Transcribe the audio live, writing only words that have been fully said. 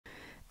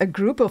A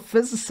group of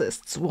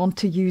physicists want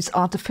to use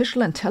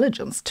artificial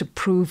intelligence to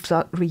prove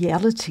that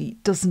reality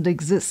doesn't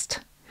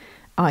exist.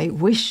 I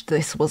wish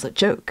this was a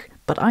joke,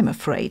 but I'm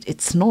afraid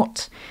it's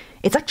not.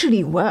 It's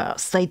actually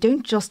worse. They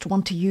don't just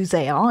want to use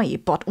AI,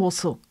 but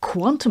also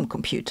quantum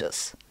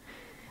computers.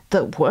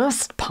 The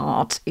worst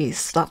part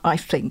is that I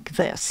think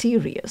they're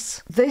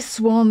serious. This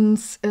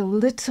one's a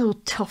little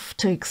tough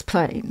to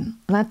explain.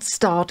 Let's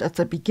start at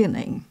the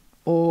beginning.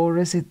 Or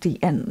is it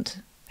the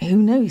end? Who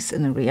knows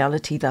in a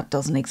reality that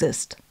doesn't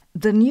exist?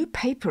 The new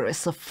paper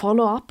is a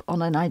follow-up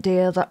on an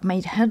idea that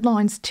made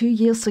headlines 2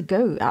 years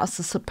ago as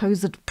a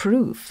supposed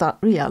proof that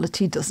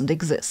reality doesn't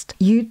exist.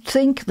 You'd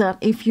think that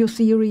if your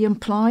theory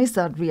implies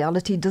that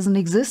reality doesn't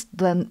exist,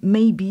 then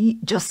maybe,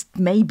 just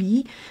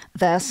maybe,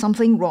 there's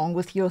something wrong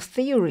with your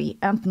theory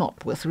and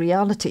not with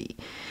reality.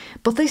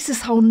 But this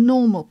is how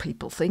normal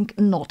people think,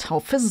 not how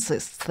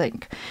physicists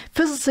think.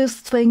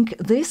 Physicists think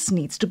this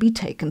needs to be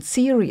taken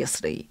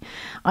seriously.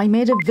 I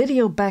made a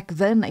video back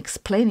then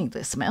explaining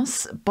this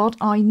mess, but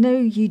I know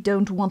you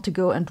don't want to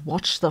go and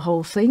watch the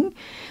whole thing,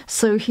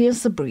 so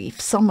here's a brief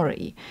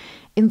summary.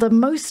 In the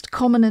most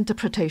common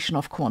interpretation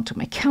of quantum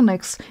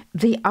mechanics,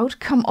 the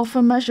outcome of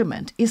a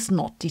measurement is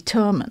not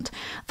determined.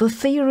 The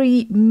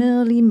theory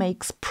merely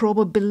makes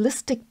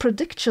probabilistic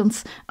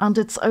predictions, and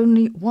it's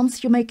only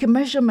once you make a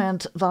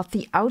measurement that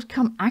the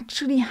outcome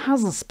actually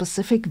has a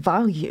specific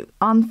value.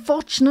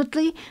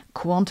 Unfortunately,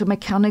 quantum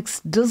mechanics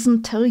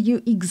doesn't tell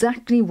you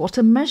exactly what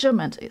a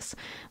measurement is.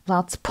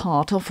 That's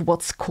part of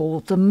what's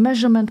called the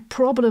measurement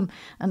problem,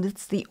 and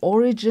it's the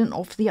origin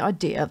of the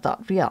idea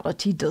that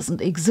reality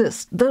doesn't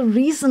exist. The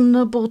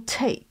reasonable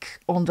take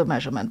on the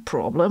measurement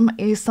problem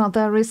is that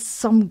there is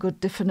some good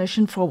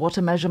definition for what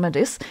a measurement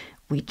is.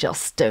 We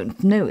just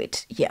don't know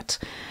it yet.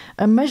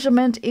 A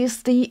measurement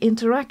is the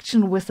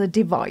interaction with a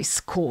device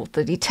called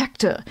the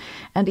detector.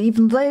 And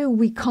even though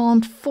we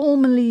can't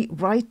formally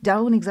write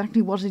down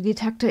exactly what a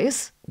detector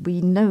is,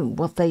 we know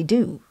what they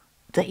do.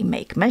 They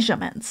make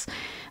measurements.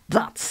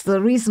 That's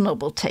the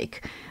reasonable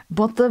take.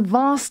 But the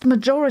vast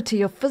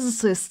majority of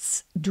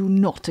physicists do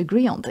not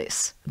agree on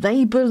this.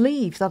 They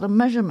believe that a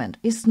measurement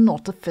is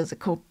not a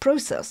physical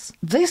process.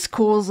 This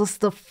causes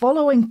the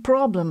following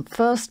problem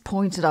first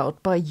pointed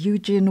out by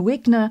Eugen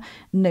Wigner,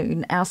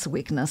 known as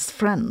Wigner's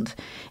friend.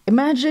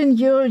 Imagine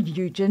you're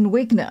Eugen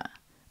Wigner.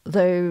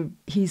 Though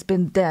he's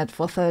been dead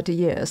for 30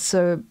 years,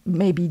 so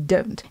maybe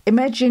don't.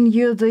 Imagine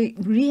you're the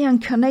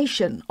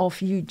reincarnation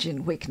of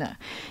Eugen Wigner.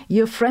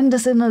 Your friend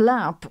is in a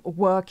lab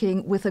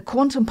working with a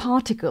quantum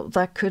particle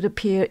that could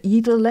appear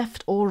either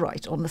left or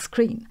right on the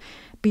screen.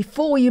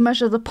 Before you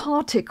measure the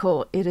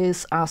particle, it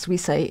is, as we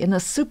say, in a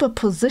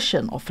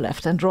superposition of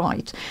left and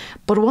right.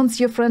 But once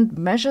your friend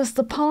measures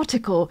the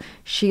particle,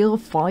 she'll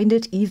find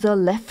it either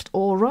left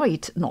or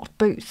right, not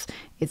both.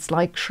 It's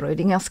like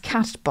Schrödinger's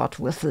cat, but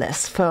with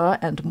less fur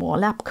and more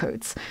lab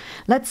coats.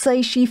 Let's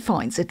say she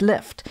finds it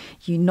left.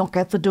 You knock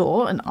at the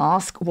door and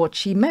ask what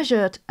she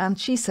measured, and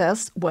she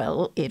says,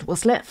 well, it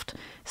was left.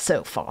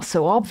 So far,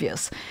 so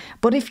obvious.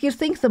 But if you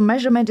think the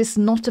measurement is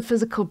not a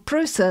physical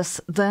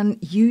process, then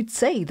you'd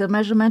say the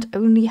measurement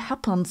only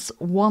happens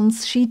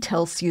once she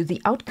tells you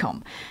the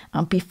outcome.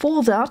 And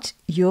before that,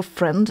 your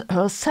friend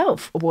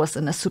herself was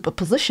in a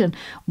superposition,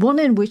 one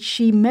in which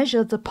she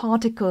measured the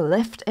particle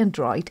left and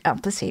right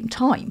at the same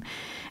time.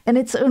 And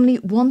it's only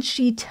once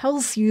she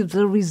tells you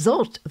the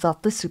result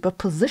that the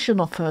superposition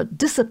of her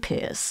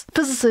disappears.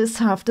 Physicists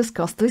have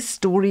discussed this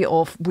story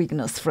of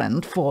Wigner's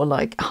friend for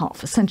like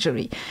half a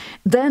century.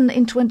 Then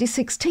in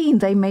 2016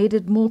 they made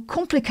it more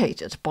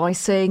complicated by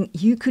saying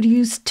you could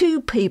use two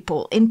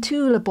people in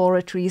two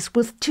laboratories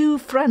with two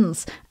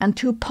friends and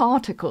two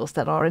particles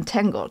that are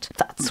entangled.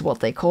 That's what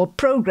they call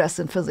progress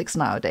in physics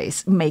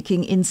nowadays,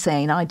 making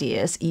insane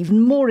ideas even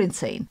more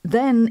insane.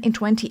 Then in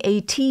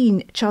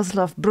 2018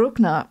 Czeslaw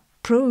Bruckner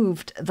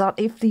proved that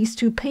if these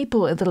two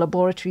people in the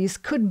laboratories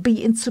could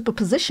be in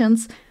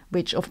superpositions,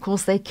 which of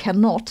course they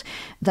cannot,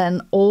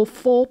 then all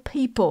four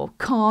people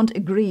can't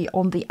agree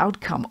on the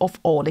outcome of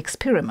all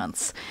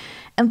experiments.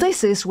 And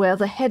this is where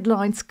the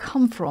headlines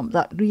come from,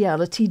 that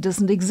reality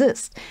doesn't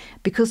exist.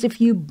 Because if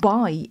you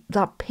buy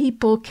that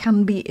people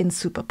can be in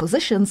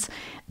superpositions,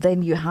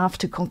 then you have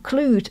to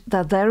conclude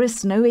that there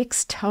is no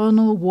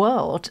external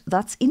world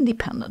that's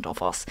independent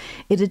of us.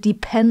 It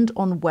depends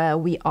on where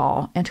we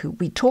are and who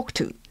we talk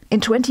to. In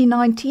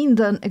 2019,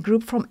 then, a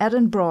group from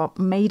Edinburgh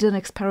made an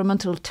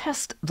experimental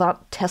test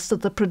that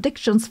tested the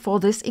predictions for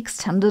this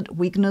extended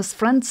Wigner's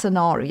friend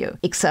scenario,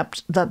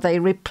 except that they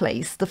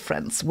replaced the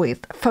friends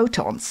with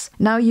photons.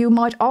 Now, you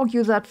might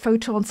argue that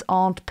photons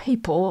aren't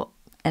people,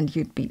 and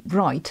you'd be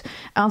right,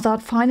 and that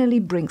finally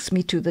brings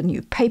me to the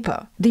new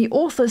paper. The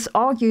authors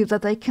argue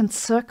that they can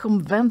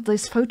circumvent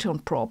this photon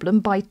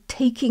problem by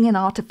taking an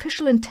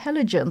artificial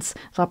intelligence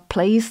that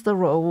plays the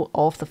role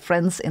of the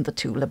friends in the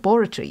two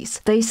laboratories.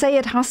 They say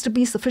it has to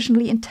be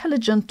sufficiently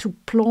intelligent to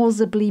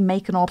plausibly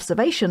make an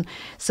observation,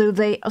 so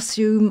they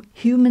assume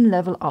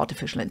human-level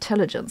artificial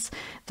intelligence.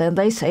 Then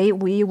they say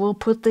we will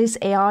put this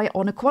AI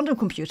on a quantum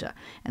computer,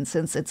 and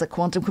since it's a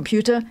quantum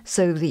computer,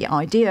 so the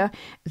idea,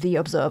 the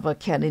observer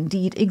can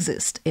indeed indeed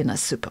exist in a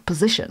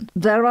superposition.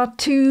 There are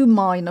two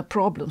minor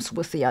problems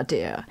with the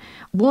idea.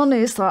 One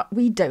is that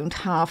we don't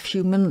have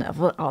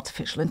human-level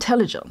artificial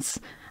intelligence.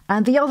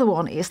 And the other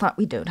one is that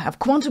we don't have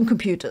quantum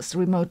computers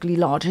remotely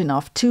large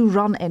enough to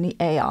run any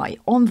AI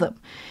on them.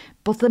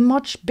 But the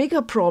much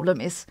bigger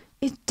problem is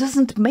it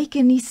doesn't make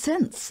any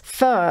sense.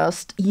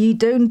 First, you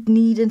don't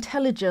need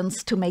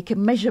intelligence to make a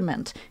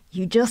measurement.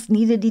 You just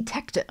need a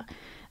detector.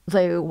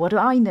 Though, what do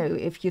I know?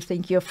 If you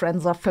think your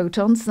friends are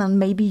photons, then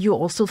maybe you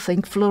also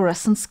think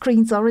fluorescent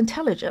screens are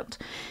intelligent.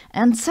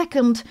 And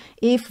second,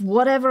 if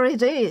whatever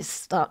it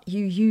is that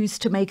you use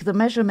to make the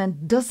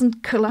measurement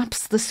doesn't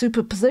collapse the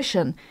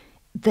superposition,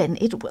 then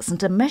it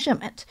wasn't a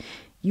measurement.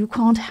 You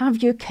can't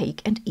have your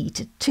cake and eat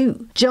it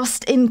too.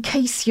 Just in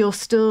case you're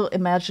still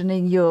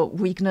imagining your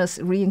weakness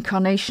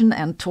reincarnation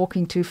and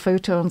talking to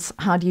photons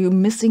had you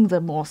missing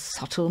the more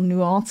subtle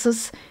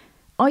nuances,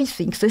 I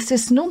think this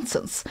is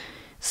nonsense.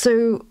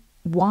 So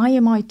why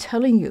am I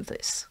telling you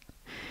this?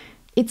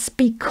 It's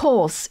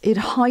because it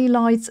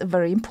highlights a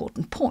very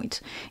important point.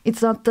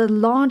 It's that the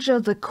larger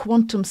the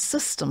quantum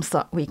systems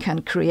that we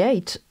can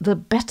create, the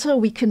better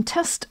we can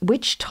test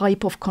which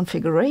type of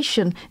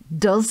configuration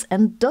does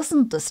and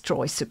doesn't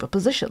destroy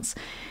superpositions.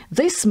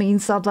 This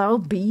means that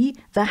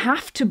there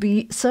have to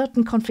be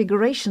certain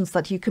configurations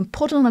that you can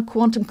put on a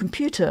quantum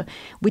computer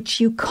which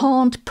you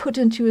can't put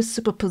into a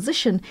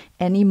superposition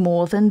any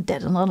more than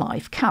dead and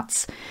alive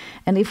cats.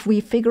 And if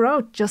we figure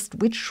out just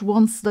which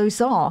ones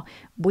those are,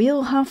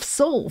 we'll have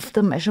solved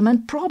the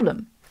measurement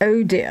problem.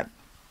 Oh dear.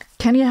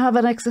 Can you have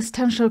an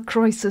existential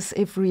crisis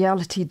if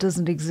reality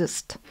doesn't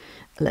exist?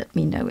 Let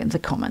me know in the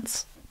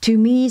comments. To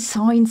me,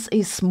 science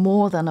is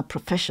more than a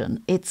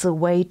profession. It's a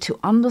way to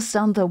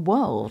understand the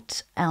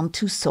world and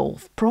to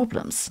solve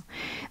problems.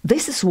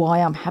 This is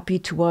why I'm happy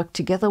to work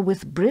together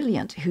with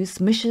Brilliant,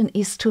 whose mission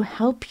is to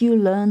help you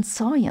learn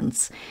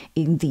science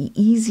in the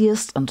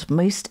easiest and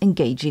most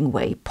engaging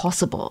way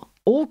possible.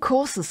 All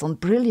courses on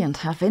Brilliant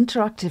have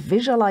interactive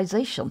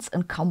visualizations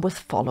and come with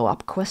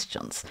follow-up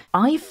questions.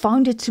 I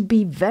found it to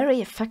be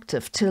very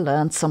effective to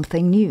learn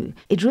something new.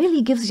 It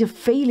really gives you a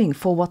feeling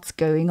for what's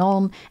going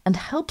on and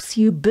helps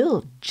you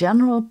build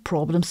general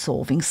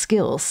problem-solving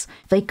skills.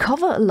 They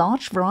cover a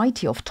large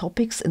variety of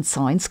topics in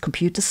science,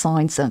 computer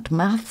science and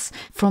maths,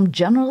 from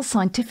general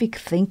scientific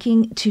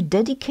thinking to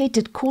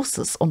dedicated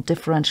courses on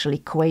differential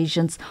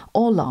equations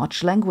or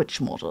large language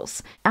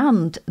models.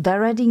 And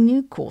they're adding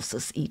new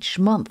courses each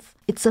month.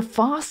 It's a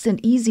fast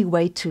and easy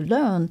way to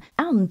learn,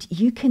 and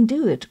you can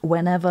do it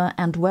whenever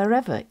and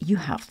wherever you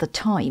have the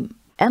time.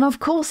 And of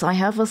course, I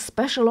have a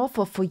special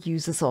offer for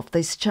users of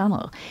this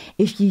channel.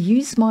 If you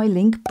use my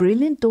link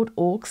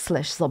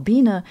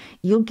brilliant.org/Sabine,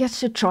 you'll get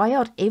to try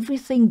out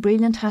everything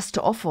Brilliant has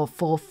to offer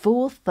for a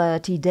full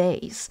 30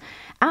 days.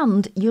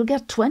 And you'll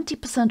get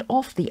 20%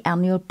 off the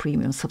annual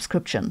premium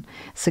subscription.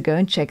 So go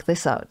and check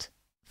this out.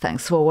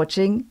 Thanks for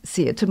watching.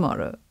 See you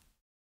tomorrow.